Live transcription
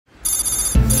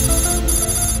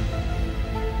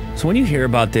So when you hear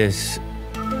about this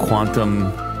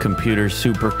quantum computer,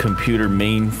 supercomputer,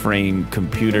 mainframe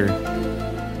computer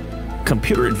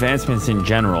advancements in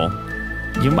general,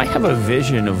 you might have a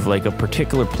vision of like a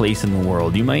particular place in the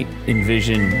world. You might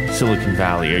envision Silicon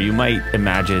Valley, or you might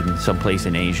imagine someplace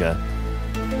in Asia.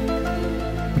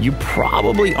 You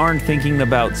probably aren't thinking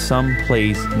about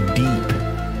someplace deep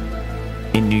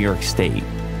in New York State.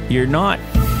 You're not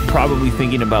probably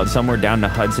thinking about somewhere down the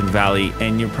Hudson Valley,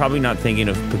 and you're probably not thinking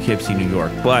of Poughkeepsie, New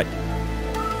York, but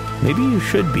maybe you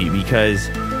should be, because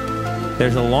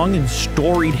there's a long and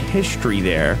storied history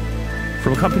there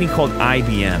from a company called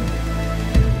IBM.